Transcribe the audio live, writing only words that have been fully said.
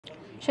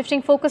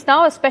Shifting focus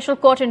now, a special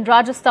court in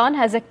Rajasthan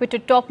has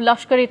acquitted top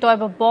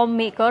Lashkar-e-Toiba bomb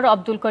maker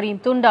Abdul Karim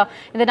Tunda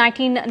in the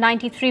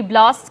 1993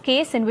 blast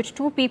case in which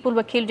 2 people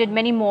were killed and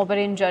many more were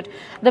injured.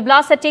 The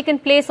blast had taken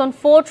place on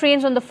 4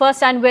 trains on the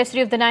first anniversary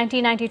of the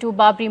 1992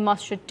 Babri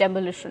Masjid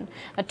demolition.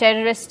 A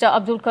terrorist,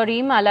 Abdul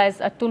Karim alias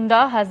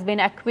Tunda, has been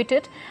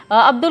acquitted.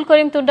 Abdul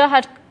Karim Tunda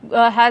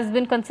has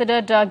been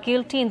considered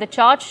guilty in the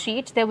charge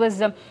sheet. There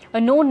was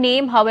no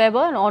name, however.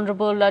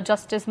 Honorable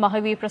Justice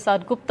Mahavir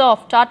Prasad Gupta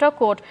of Tata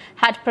Court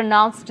had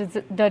pronounced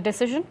the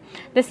decision.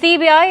 The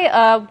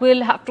CBI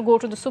will have to go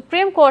to the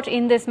Supreme Court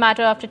in this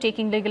matter after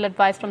taking legal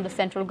advice from the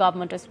central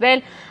government as well.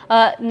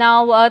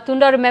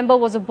 Tunda, remember,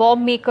 was a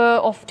bomb maker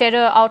of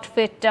terror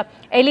outfit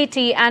LET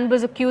and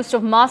was accused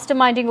of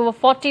masterminding over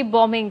 40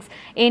 bombings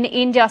in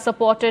India,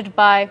 supported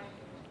by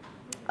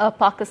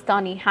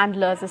Pakistani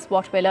handlers, is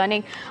what we're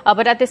learning.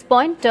 But at this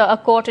point, a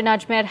court in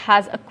Ajmer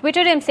has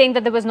acquitted him, saying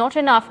that there was not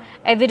enough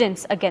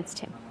evidence against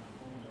him.